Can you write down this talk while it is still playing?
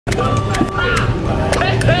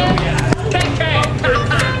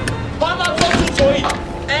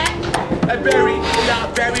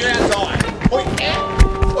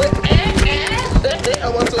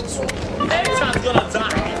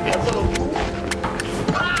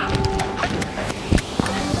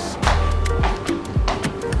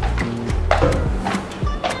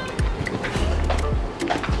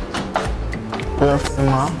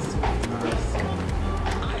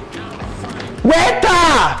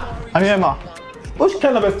Amiema. Which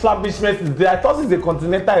kind of establishment is there? I thought it's a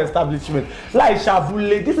continental establishment. Like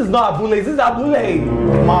Shabule. This is not Abule. This is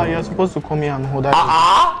Abule. Ma, you're supposed to come here and hold that.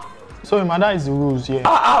 Sorry, ma, that is the rules, yeah.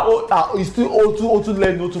 You still O2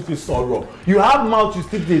 learn no to feel sorrow. You have mouth, you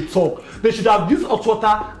still they talk. They should have used hot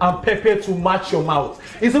water and pepper to match your mouth.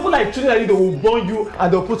 It's even like children that they will burn you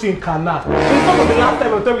and they'll put you in canal. So some of the last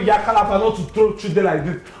time I tell you Yakala not to throw children like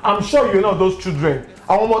this. I'm sure you know those children.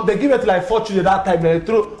 They give it to like 4 children that time, they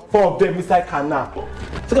throw 4 of them inside canal.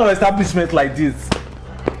 It's kind of establishment like this.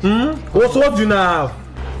 What do you now have?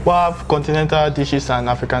 We have continental dishes and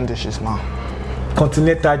African dishes, ma.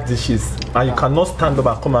 Continental dishes, and you cannot stand up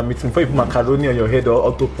and come and meet me before you put macaroni on your head or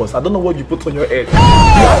octopus. I don't know what you put on your head. You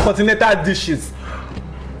have continental dishes.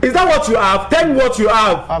 Is that what you have? Tell me what you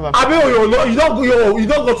have. I mean, you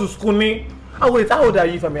don't go to school, me. Oh wait, how old are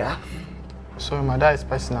you if I may ask? Sorry, my dad is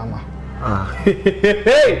personal, ma.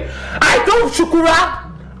 Hey, I told Shukura.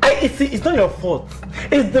 It's not your fault.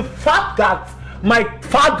 It's the fact that my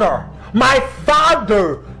father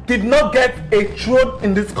did not get a throne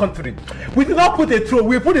in this country. We did not put a throne.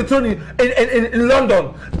 We put a throne in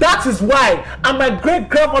London. That is why. And my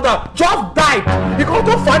great-grandfather just died. You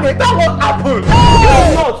can't find it. That won't happen.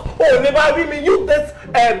 You not. Oh, never me. You this.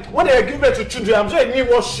 When they give birth to children, I'm sure I didn't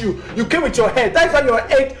wash you. You came with your head. That's why your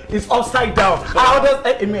head is upside down. My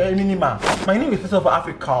name is Christopher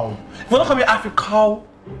Africowww. If you don't call me Africowww,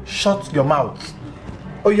 shut your mouth.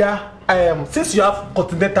 Oh yeah. Since you have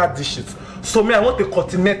continental dishes, so me I want a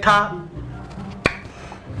continental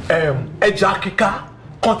ejakika,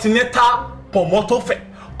 continental pomotofe,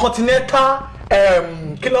 continental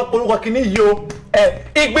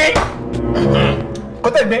igbe,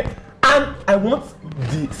 and I want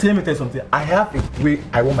let me tell you something. I have a way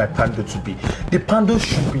I want my pando to be. The pando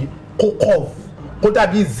should be kokov. Could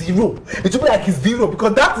that be 0? It should be like 0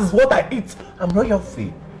 because that is what I eat. I'm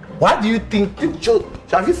royalty. Why do you think?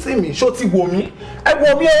 Have you seen me? Shoti womi. I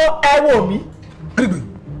want me.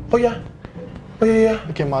 Oh yeah.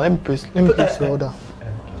 Okay, ma, let me place the order.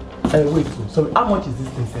 Wait. So how much is this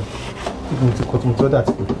thing, sir?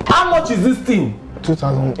 How much is this thing?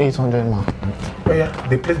 2,800, ma. Oh yeah.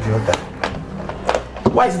 They place the order.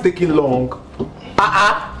 Why is it taking long?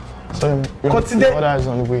 Sorry, the order is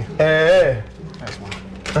on the way. Yes, ma.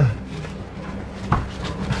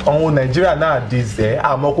 Oh, Nigeria nowadays,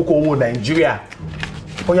 I'm a cocoa Nigeria.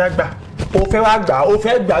 Oh,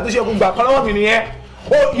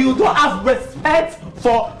 you don't have respect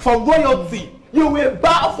for royalty. You will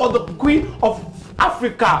bow for the Queen of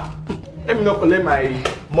Africa. Let me not collect my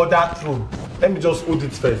mother throne. Let me just hold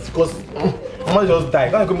it first because mama just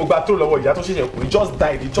died.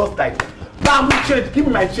 He just died. Bam, change. Give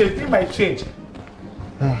me my change.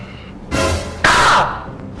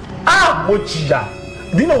 Mochia.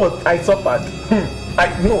 Do you know what I suffered?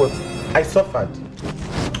 I suffered.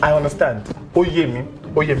 I understand. Oh yeah me.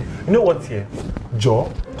 You know what here?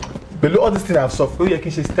 Joe, below all this thing I've suffered, you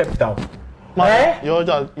can step down. Your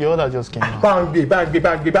order just came out. Bang,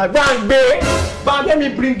 let me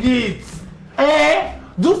bring it.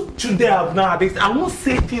 Those children nowadays, I won't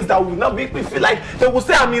say things that will not make me feel like they will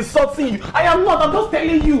say I'm insulting you. I am not. I'm just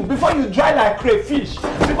telling you before you dry like crayfish.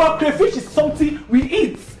 Because crayfish is something we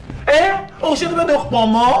eat. Oh, she don't know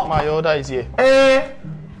more. My order is here. Do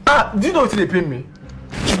you know what they pay me?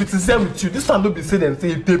 To be sincere with you, this one don't be saying and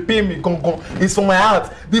say if they pay me, it's for my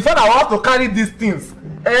heart. The fact I will have to carry these things.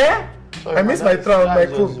 Sorry, I miss my trial, my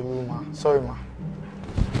coat. Sorry, ma.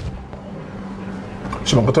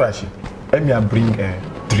 Let me bring a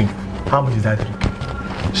drink. How much is that drink?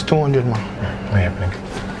 It's 200, ma. May I bring it?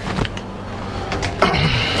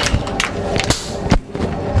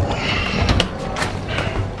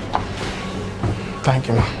 Thank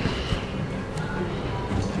you, ma.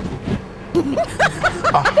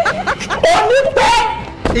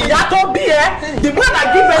 The one that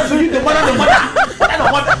gives birth to you, the mother.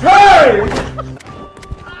 Hey!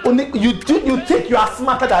 You think you are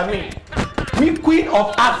smarter than me? Me, Queen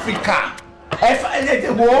of Africa.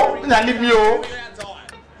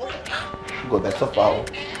 God, I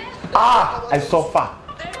suffer.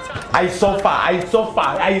 I suffer.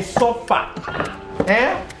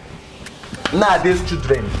 Nowadays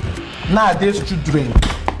children.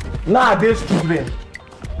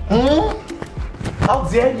 How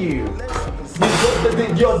dare you?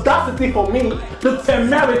 The audacity for me, the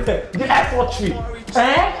temerity, the effortry.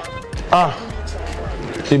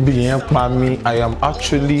 I am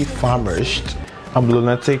actually famished. I'm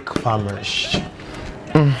lunatic famished.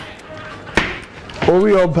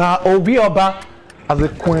 Obi-Oba as a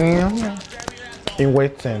queen in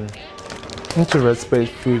waiting. Need to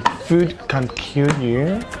respect food. Food can kill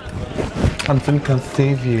you and food can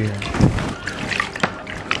save you.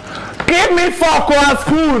 Give me fork or a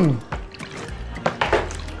spoon!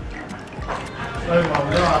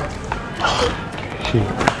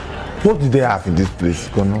 What do they have in this place,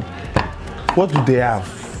 Kono? What do they have?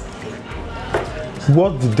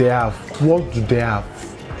 What do they have? What do they have?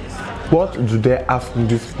 What do they have in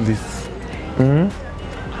this place?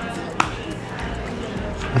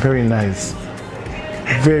 Very nice.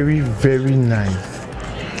 Very, very nice.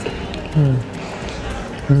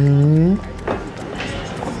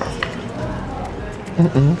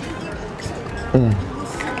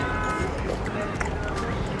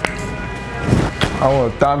 I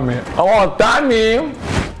want Tammy.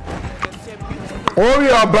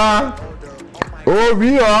 Obi-Oba.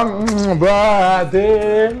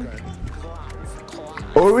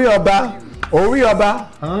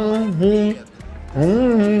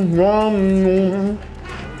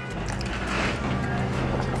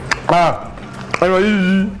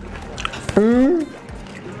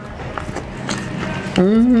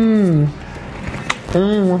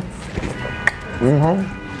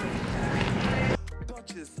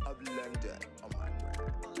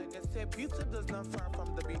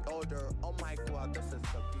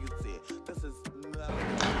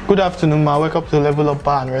 Good afternoon, ma. Welcome to Level Up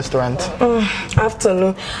Bar and Restaurant.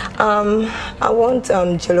 Afternoon. I want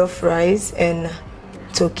jollof rice and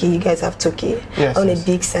turkey. You guys have turkey? Yes. On a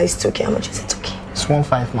big size turkey. How much is the turkey? It's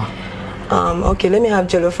 1.5, ma. Okay, let me have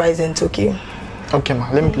jollof rice and turkey. Okay, ma.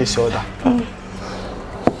 Let me place your order.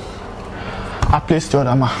 I placed your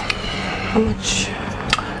order, ma. How much?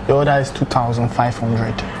 Your order is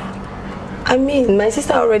 2,500. I mean, my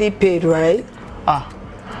sister already paid, right? I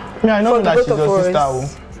know that she's your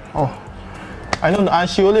sister. Oh, I know, and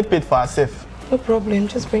she only paid for herself. No problem,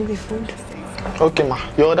 just bring the food. Okay, ma.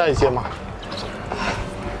 Your order is here, ma.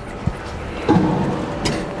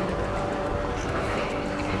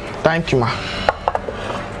 Thank you, ma.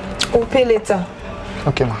 We'll pay later.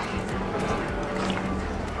 Okay, ma.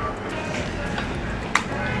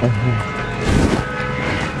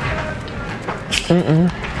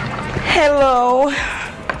 Hello.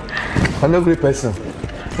 Hello, great person.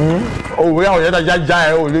 Oh, we are here.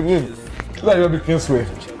 Oh, living. Let you be Kingsway.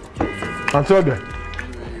 Until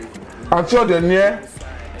then, yeah.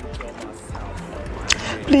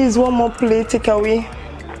 Please, one more plate, take away.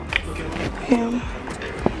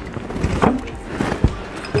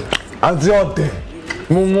 Until then,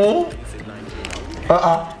 Momo.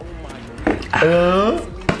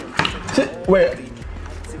 Wait.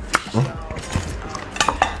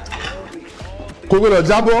 Kogo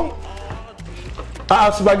Jabo.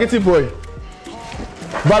 Spaghetti boy.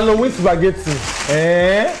 Ballowing spaghetti.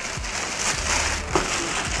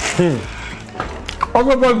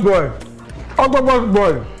 Ogbobog boy. Ogbobog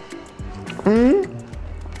boy.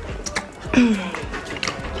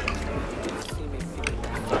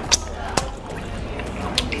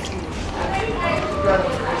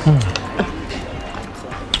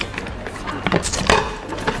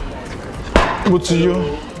 Good to you.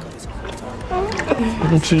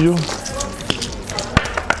 Good to you.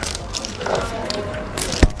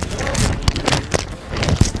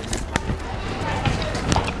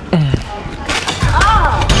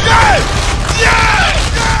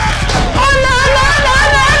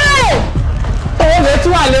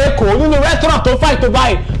 Restaurant to fight to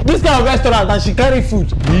buy this kind of restaurant and she carry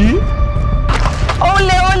food. Ole.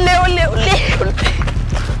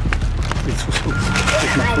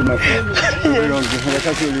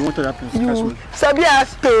 You Sabi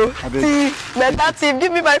Asto. See, better team,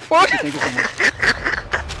 give me my phone.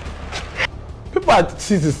 People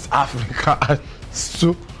see this Africa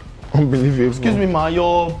so unbelievable. Excuse me, ma,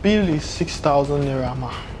 your bill is 6,000 naira,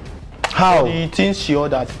 ma. How? The things she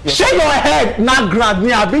ordered. Shake your head, not grab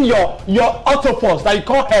me. I mean your autopause that you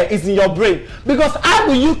call her is in your brain. Because how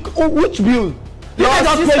do you which bill? Your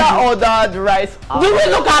sister ordered rice. Do we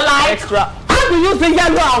look alike? Extra. How do you say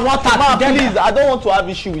yellow and water? Ma, please, I don't want to have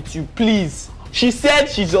issue with you. Please. She said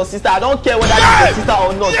she's your sister. I don't care whether she's your sister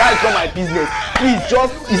or not. That is not my business. Please,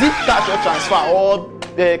 just is it cash or transfer or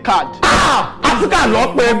card? Africa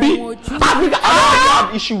not baby. Africa. I don't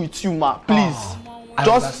have issue with you, ma. Please.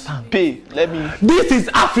 Just pay. Let me. This is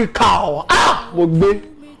Africa.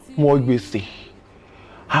 Mogbe say.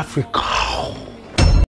 Africa.